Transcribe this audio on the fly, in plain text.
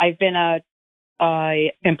I've been a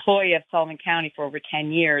employee of Sullivan County for over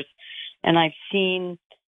 10 years, and I've seen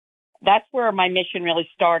that's where my mission really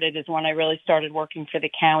started, is when I really started working for the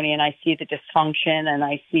county, and I see the dysfunction and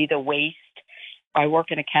I see the waste. I work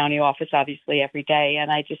in a county office, obviously, every day,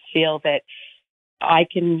 and I just feel that I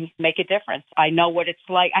can make a difference. I know what it's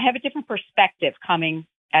like. I have a different perspective coming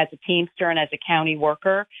as a Teamster and as a county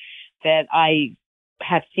worker, that I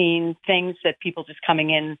have seen things that people just coming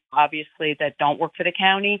in, obviously, that don't work for the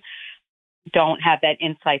county, don't have that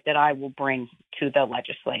insight that I will bring to the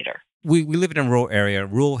legislator. We live in a rural area.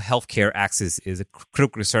 Rural healthcare access is a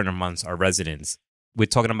critical concern amongst our residents. We're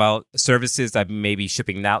talking about services that may be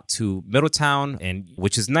shipping out to Middletown, and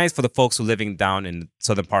which is nice for the folks who are living down in the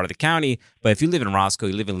southern part of the county. But if you live in Roscoe,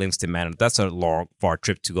 you live in Livingston Manor, that's a long, far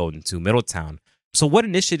trip to go into Middletown. So what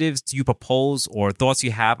initiatives do you propose or thoughts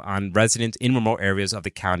you have on residents in remote areas of the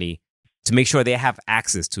county to make sure they have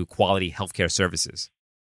access to quality healthcare services?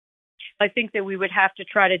 I think that we would have to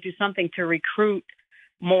try to do something to recruit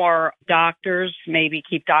more doctors, maybe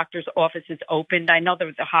keep doctors' offices open. I know that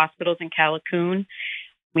the hospitals in Callicoon,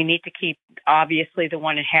 we need to keep, obviously, the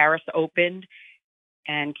one in Harris opened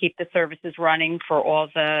and keep the services running for all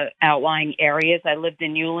the outlying areas. I lived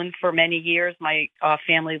in Newland for many years. My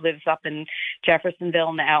family lives up in Jeffersonville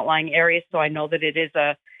in the outlying areas, so I know that it is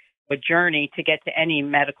a journey to get to any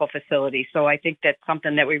medical facility. So I think that's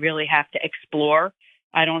something that we really have to explore.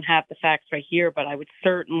 I don't have the facts right here, but I would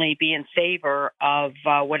certainly be in favor of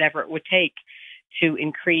whatever it would take to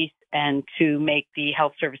increase and to make the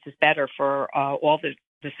health services better for all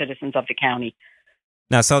the citizens of the county.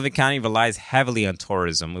 Now, Sullivan County relies heavily on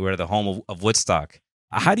tourism. We're the home of Woodstock.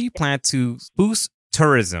 How do you plan to boost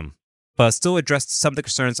tourism, but still address some of the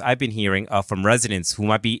concerns I've been hearing from residents who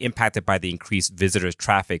might be impacted by the increased visitors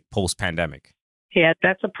traffic post-pandemic? Yeah,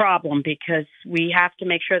 that's a problem, because we have to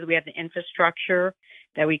make sure that we have the infrastructure,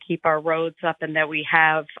 that we keep our roads up, and that we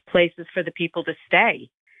have places for the people to stay.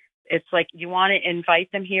 It's like you want to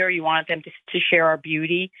invite them here. You want them to share our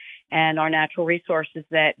beauty and our natural resources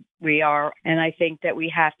that we are. And I think that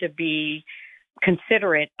we have to be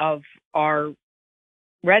considerate of our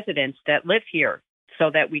residents that live here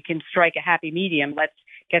so that we can strike a happy medium. Let's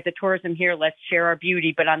get the tourism here. Let's share our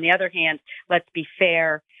beauty. But on the other hand, let's be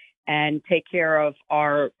fair and take care of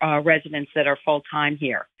our residents that are full-time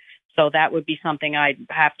here. So that would be something I'd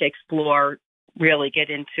have to explore, really get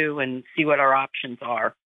into and see what our options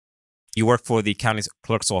are. You work for the county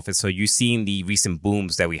clerk's office, so you've seen the recent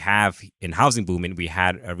booms that we have in housing boom, and we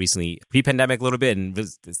had recently pre-pandemic a little bit and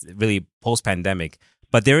really post-pandemic.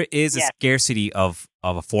 But there is a scarcity of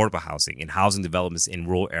affordable housing and housing developments in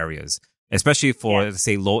rural areas, especially for, let's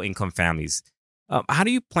say, low-income families. How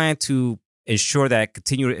do you plan to ensure that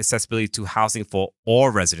continued accessibility to housing for all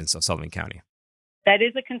residents of Sullivan County? That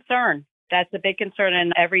is a concern. That's a big concern.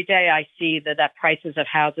 And every day I see that prices of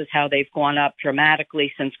houses, how they've gone up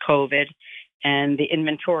dramatically since COVID, and the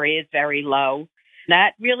inventory is very low.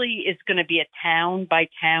 That really is going to be a town by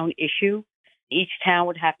town issue. Each town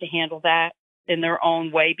would have to handle that in their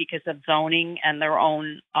own way because of zoning and their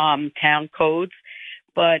own town codes.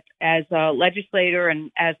 But as a legislator and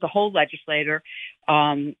as the whole legislator,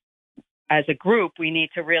 as a group, we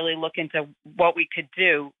need to really look into what we could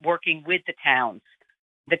do working with the towns.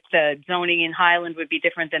 That the zoning in Highland would be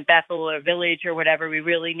different than Bethel or Village or whatever. We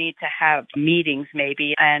really need to have meetings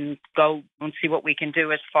maybe and go and see what we can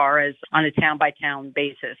do as far as on a town-by-town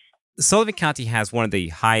basis. Sullivan County has one of the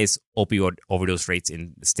highest opioid overdose rates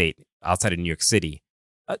in the state outside of New York City.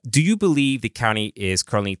 Do you believe the county is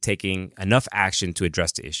currently taking enough action to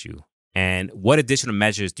address the issue? And what additional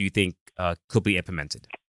measures do you think could be implemented?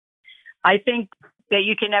 I think that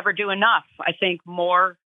you can never do enough. I think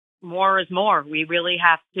more is more. We really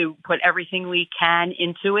have to put everything we can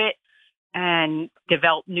into it and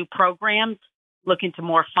develop new programs, look into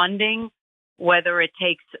more funding, whether it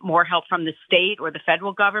takes more help from the state or the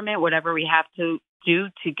federal government, whatever we have to do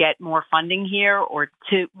to get more funding here or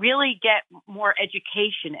to really get more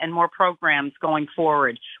education and more programs going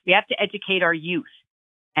forward. We have to educate our youth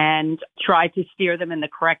and try to steer them in the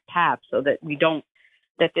correct path so that we don't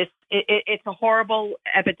it's a horrible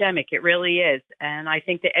epidemic. It really is. And I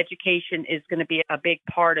think that education is going to be a big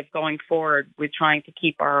part of going forward with trying to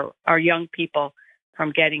keep our young people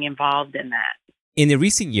from getting involved in that. In the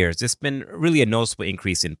recent years, there's been really a noticeable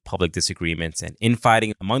increase in public disagreements and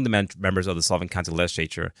infighting among the members of the Sullivan County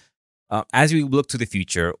Legislature. As we look to the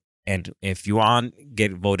future, and if you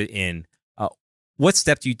get voted in, what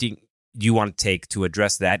steps do you think you want to take to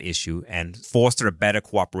address that issue and foster a better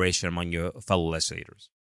cooperation among your fellow legislators?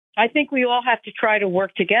 I think we all have to try to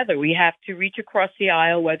work together. We have to reach across the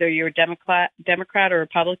aisle, whether you're a Democrat or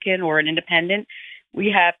Republican or an independent.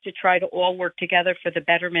 we have to try to all work together for the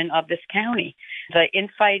betterment of this county. The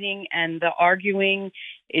infighting and the arguing,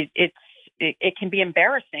 it can be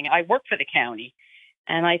embarrassing. I work for the county,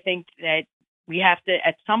 and I think that we have to,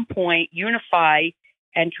 at some point, unify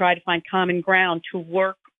and try to find common ground to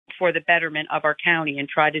work for the betterment of our county and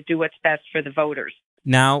try to do what's best for the voters.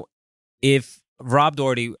 Now, if Rob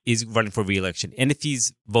Doherty is running for re-election, and if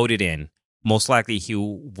he's voted in, most likely he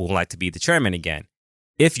will like to be the chairman again.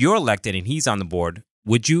 If you're elected and he's on the board,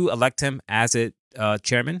 would you elect him as a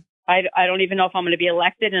chairman? I don't even know if I'm going to be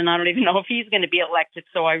elected, and I don't even know if he's going to be elected.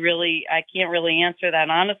 So I can't really answer that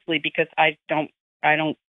honestly, because I don't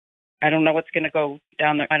know what's going to go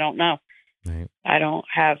down there. I don't know. Right.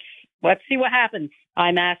 Let's see what happens.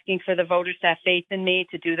 I'm asking for the voters to have faith in me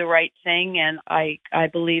to do the right thing, and I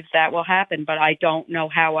believe that will happen. But I don't know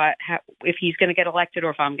if he's going to get elected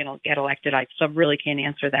or if I'm going to get elected. I really can't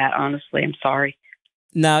answer that, honestly. I'm sorry.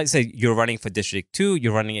 Now, you say you're running for District 2.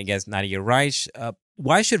 You're running against Nadia Reich.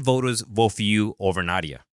 Why should voters vote for you over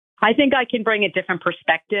Nadia? I think I can bring a different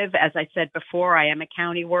perspective. As I said before, I am a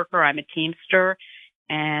county worker. I'm a Teamster,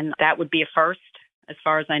 and that would be a first. As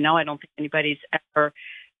far as I know, I don't think anybody's ever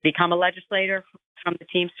become a legislator from the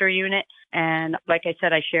Teamster unit. And like I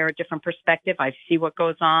said, I share a different perspective. I see what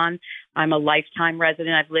goes on. I'm a lifetime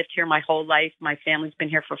resident. I've lived here my whole life. My family's been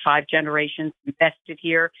here for 5 generations, vested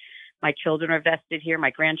here. My children are vested here. My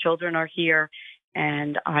grandchildren are here.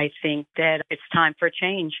 And I think that it's time for a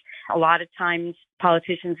change. A lot of times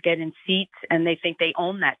politicians get in seats and they think they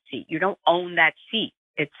own that seat. You don't own that seat.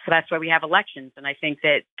 That's why we have elections. And I think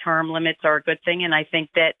that term limits are a good thing. And I think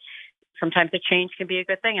that sometimes a change can be a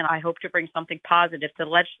good thing. And I hope to bring something positive to the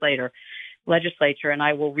legislature. And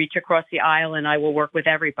I will reach across the aisle and I will work with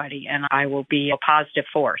everybody. And I will be a positive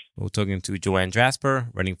force. We're talking to Joanne Jasper,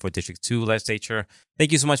 running for District 2 legislature.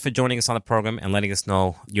 Thank you so much for joining us on the program and letting us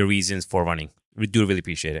know your reasons for running. We do really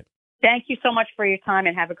appreciate it. Thank you so much for your time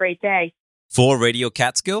and have a great day. For Radio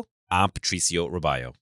Catskill, I'm Patricio Roballo.